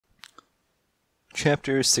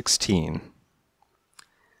Chapter 16.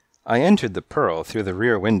 I entered the Pearl through the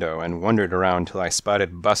rear window and wandered around till I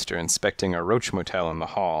spotted Buster inspecting a roach motel in the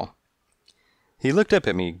hall. He looked up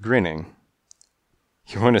at me, grinning.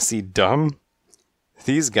 "You want to see dumb?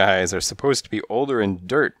 These guys are supposed to be older in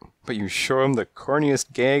dirt, but you show them the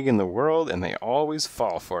corniest gag in the world and they always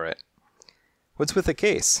fall for it. What's with the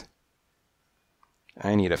case?"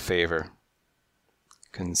 "I need a favor."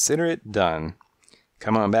 "Consider it done.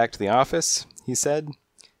 Come on back to the office," he said,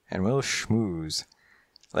 "and we'll schmooze.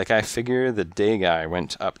 Like I figure the day guy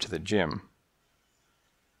went up to the gym."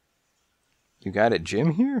 "You got a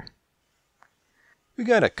gym here?" "We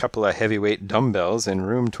got a couple of heavyweight dumbbells in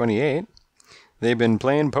room 28. They've been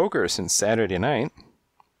playing poker since Saturday night."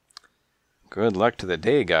 "Good luck to the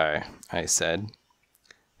day guy," I said.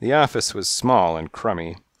 The office was small and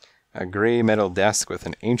crummy. A gray metal desk with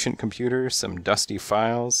an ancient computer, some dusty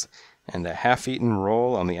files, and a half-eaten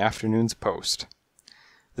roll on the afternoon's post.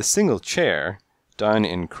 The single chair, done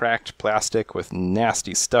in cracked plastic with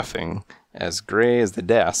nasty stuffing, as gray as the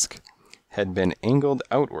desk, had been angled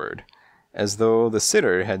outward, as though the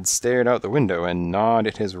sitter had stared out the window and gnawed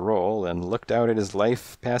at his roll and looked out at his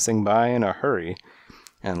life passing by in a hurry,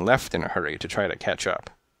 and left in a hurry to try to catch up.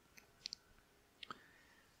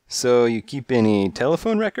 "So you keep any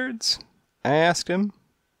telephone records?" I asked him.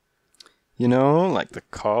 "You know, like the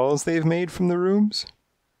calls they've made from the rooms?"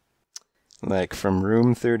 "Like from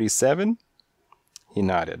room 37? He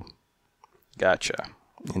nodded. "Gotcha.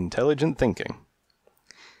 Intelligent thinking."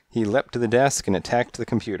 He leapt to the desk and attacked the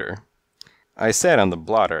computer. I sat on the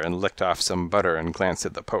blotter and licked off some butter and glanced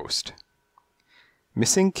at the post.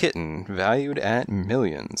 "Missing kitten valued at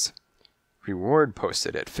millions. Reward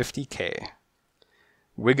posted at $50K.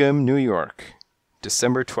 Wigham, New York,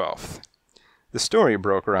 December 12th. The story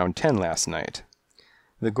broke around 10 last night.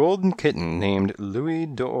 The golden kitten named Louis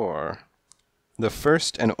d'Or, the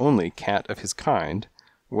first and only cat of his kind,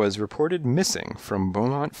 was reported missing from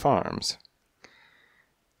Beaumont Farms.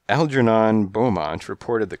 Algernon Beaumont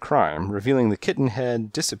reported the crime, revealing the kitten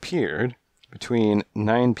had disappeared between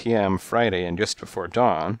 9 p.m. Friday and just before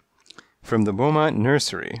dawn from the Beaumont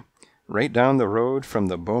nursery, right down the road from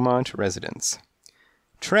the Beaumont residence.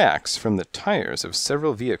 Tracks from the tires of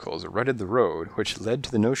several vehicles rutted the road, which led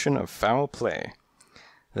to the notion of foul play.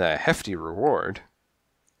 The hefty reward—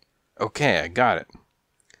 "Okay, I got it."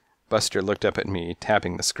 Buster looked up at me,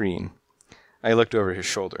 tapping the screen. I looked over his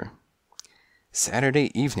shoulder.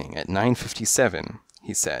 "Saturday evening at 9:57,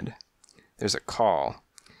 he said. "There's a call.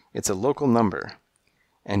 It's a local number.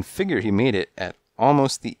 And figure he made it at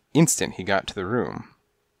almost the instant he got to the room.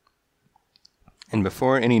 And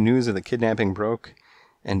before any news of the kidnapping broke,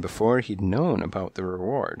 and before he'd known about the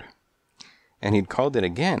reward. And he'd called it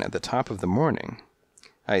again at the top of the morning."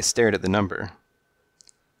 I stared at the number.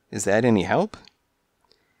 "Is that any help?"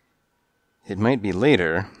 "It might be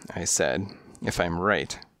later," I said, "if I'm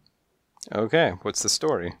right." "Okay, what's the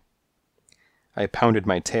story?" I pounded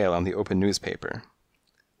my tail on the open newspaper.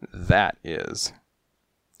 "That is."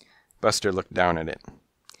 Buster looked down at it.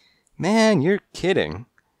 "Man, you're kidding.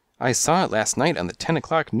 I saw it last night on the 10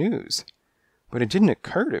 o'clock news. But it didn't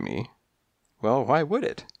occur to me. Well, why would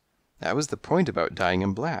it? That was the point about dyeing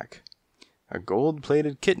him black. A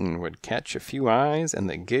gold-plated kitten would catch a few eyes, and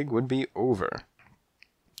the gig would be over.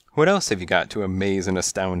 What else have you got to amaze and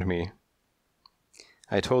astound me?"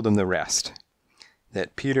 I told him the rest.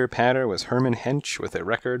 That Peter Patter was Herman Hench with a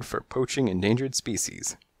record for poaching endangered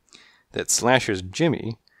species. That Slasher's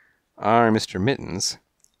Jimmy, our Mr. Mittens,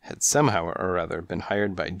 had somehow or other been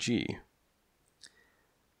hired by G.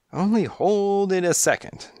 "Only hold it a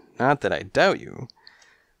second. Not that I doubt you.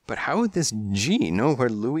 But how would this G know where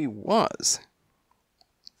Louis was?"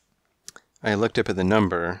 I looked up at the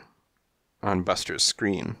number on Buster's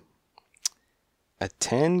screen. "A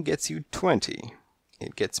 10 gets you 20.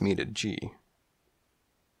 It gets me to G."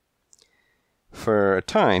 For a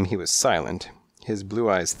time he was silent, his blue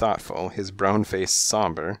eyes thoughtful, his brown face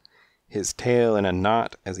somber, his tail in a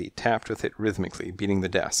knot as he tapped with it rhythmically, beating the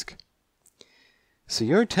desk. "So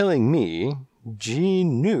you're telling me G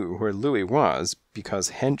knew where Louis was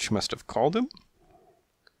because Hench must have called him?"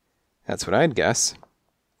 "That's what I'd guess."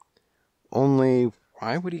 "Only,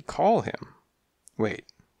 why would he call him? Wait,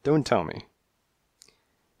 don't tell me."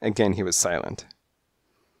 Again he was silent.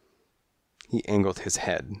 He angled his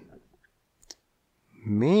head.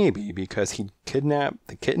 "Maybe because he'd kidnapped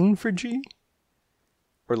the kitten for G?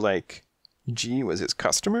 Or like G was his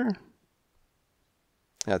customer?"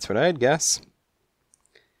 "That's what I'd guess."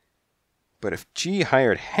 "But if G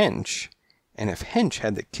hired Hench, and if Hench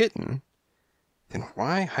had the kitten, then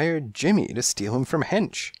why hire Jimmy to steal him from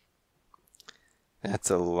Hench?" "That's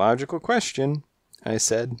a logical question," I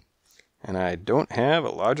said, and I don't have a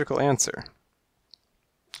logical answer.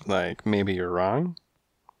 Like, maybe you're wrong?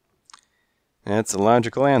 That's a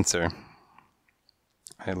logical answer.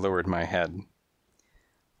 I lowered my head.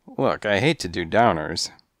 Look, I hate to do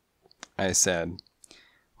downers. I said,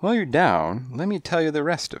 while you're down, let me tell you the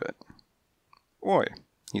rest of it. Oi,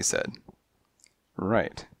 he said.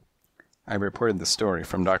 Right. I reported the story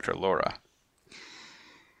from Dr. Laura.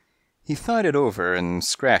 He thought it over and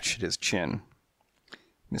scratched his chin.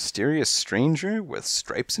 Mysterious stranger with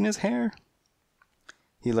stripes in his hair?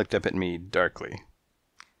 He looked up at me darkly.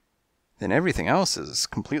 Then everything else is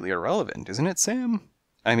completely irrelevant, isn't it, Sam?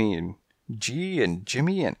 I mean, G and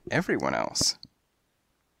Jimmy and everyone else.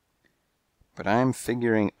 But I'm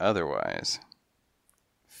figuring otherwise.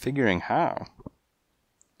 Figuring how?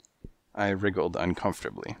 I wriggled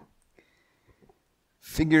uncomfortably.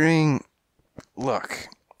 Figuring... Look,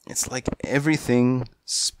 it's like everything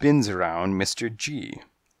spins around Mr. G.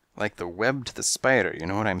 Like the web to the spider, you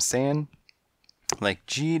know what I'm saying? Like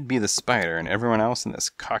G'd be the spider and everyone else in this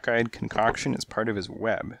cockeyed concoction is part of his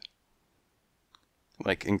web.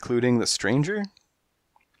 Like including the stranger?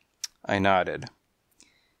 I nodded.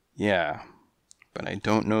 Yeah, but I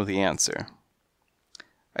don't know the answer.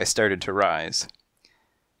 I started to rise.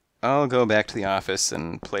 I'll go back to the office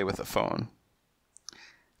and play with the phone.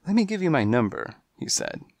 Let me give you my number, he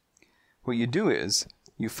said. What you do is,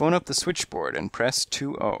 you phone up the switchboard and press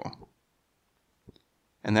 20.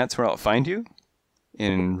 And that's where I'll find you?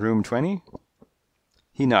 In room 20?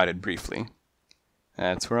 He nodded briefly.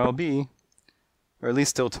 That's where I'll be. Or at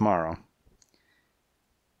least till tomorrow.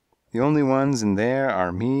 The only ones in there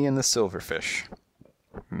are me and the silverfish.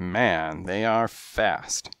 Man, they are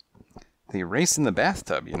fast. They race in the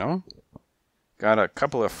bathtub, you know? Got a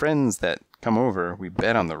couple of friends that come over, we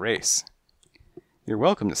bet on the race. You're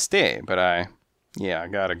welcome to stay, but I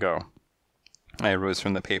gotta go. I rose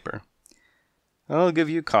from the paper. I'll give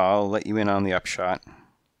you a call, let you in on the upshot.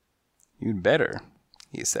 You'd better,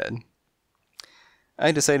 he said.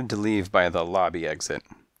 I decided to leave by the lobby exit.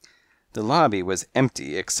 The lobby was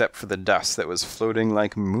empty except for the dust that was floating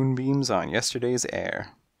like moonbeams on yesterday's air.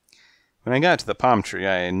 When I got to the palm tree,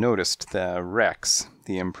 I noticed the Rex,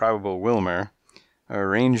 the improbable Wilmer,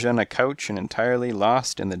 arranged on a couch and entirely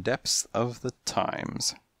lost in the depths of the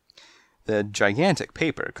Times. The gigantic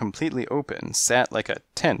paper, completely open, sat like a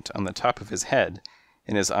tent on the top of his head,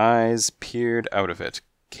 and his eyes peered out of it,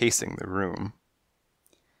 casing the room.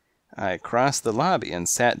 I crossed the lobby and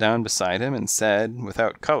sat down beside him and said,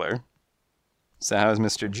 without color, So how's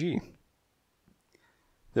Mr. G?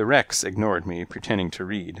 The Rex ignored me, pretending to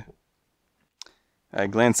read. I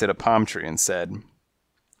glanced at a palm tree and said,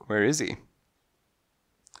 Where is he?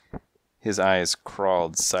 His eyes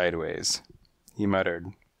crawled sideways. He muttered,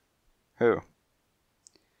 Who?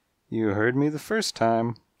 You heard me the first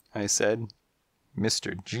time, I said.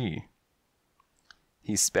 Mr. G.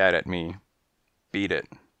 He spat at me. Beat it.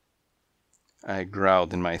 I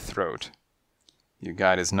growled in my throat. You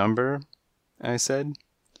got his number? I said.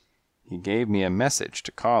 He gave me a message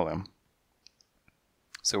to call him.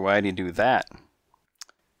 So why'd he do that?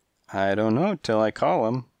 I don't know till I call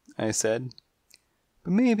him, I said.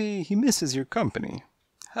 But maybe he misses your company.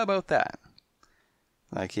 How about that?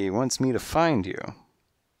 Like he wants me to find you.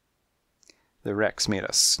 The Rex made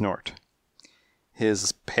a snort.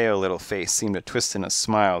 His pale little face seemed to twist in a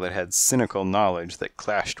smile that had cynical knowledge that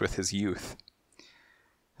clashed with his youth.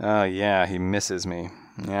 Oh yeah, he misses me.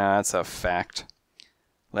 Yeah, that's a fact.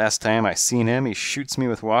 Last time I seen him, he shoots me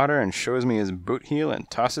with water and shows me his boot heel and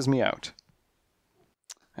tosses me out.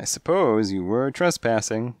 I suppose you were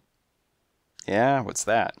trespassing. Yeah, what's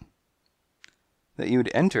that? That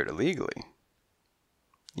you'd entered illegally.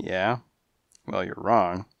 Yeah? Well, you're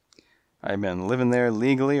wrong. I've been living there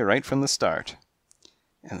legally right from the start.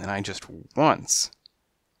 And then I just once,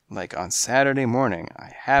 like on Saturday morning,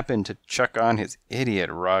 I happened to chuck on his idiot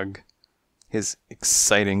rug. His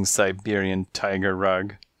exciting Siberian tiger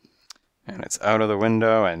rug. And it's out of the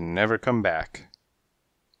window and never come back.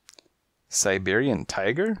 Siberian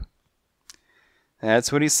tiger?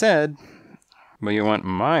 That's what he said. But you want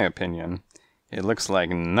my opinion. It looks like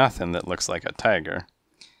nothing that looks like a tiger.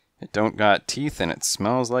 It don't got teeth and it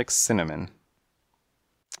smells like cinnamon.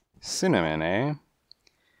 Cinnamon, eh?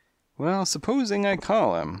 Well, supposing I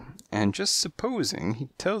call him, and just supposing he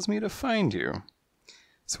tells me to find you.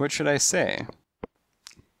 So what should I say?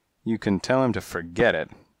 You can tell him to forget it.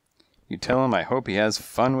 You tell him I hope he has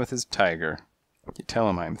fun with his tiger. You tell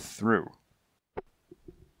him I'm through.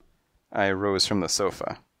 I rose from the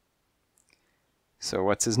sofa. So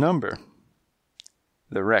what's his number?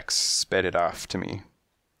 The Rex sped it off to me.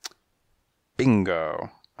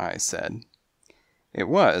 Bingo, I said. It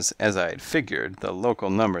was, as I had figured, the local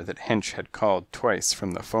number that Hench had called twice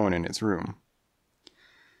from the phone in his room.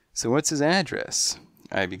 "So what's his address?"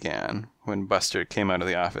 I began, when Buster came out of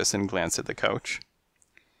the office and glanced at the couch.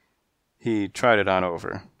 He trotted on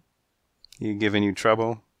over. "He giving you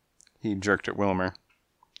trouble?" He jerked at Wilmer.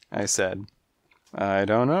 I said, "I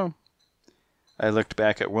don't know." I looked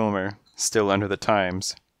back at Wilmer, still under the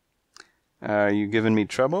Times. "Are you giving me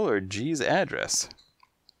trouble or G's address?"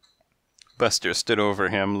 Buster stood over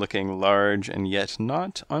him, looking large and yet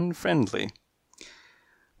not unfriendly.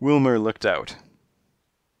 Wilmer looked out.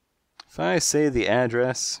 "If I say the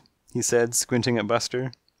address," he said, squinting at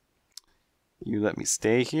Buster, "you let me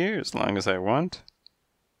stay here as long as I want?"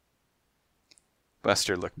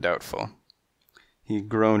 Buster looked doubtful. He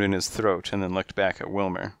groaned in his throat and then looked back at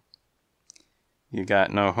Wilmer. "You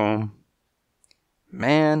got no home?"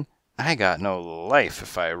 "Man, I got no life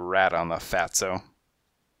if I rat on the fatso."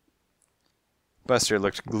 Buster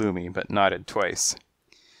looked gloomy, but nodded twice.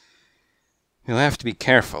 "You'll have to be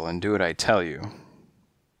careful and do what I tell you."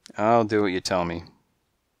 "I'll do what you tell me."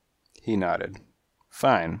 He nodded.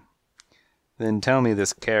 "Fine. Then tell me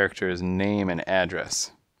this character's name and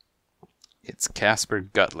address." "It's Casper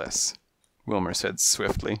Gutless," Wilmer said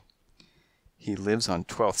swiftly. "He lives on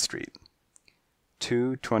 12th Street.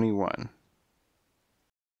 221.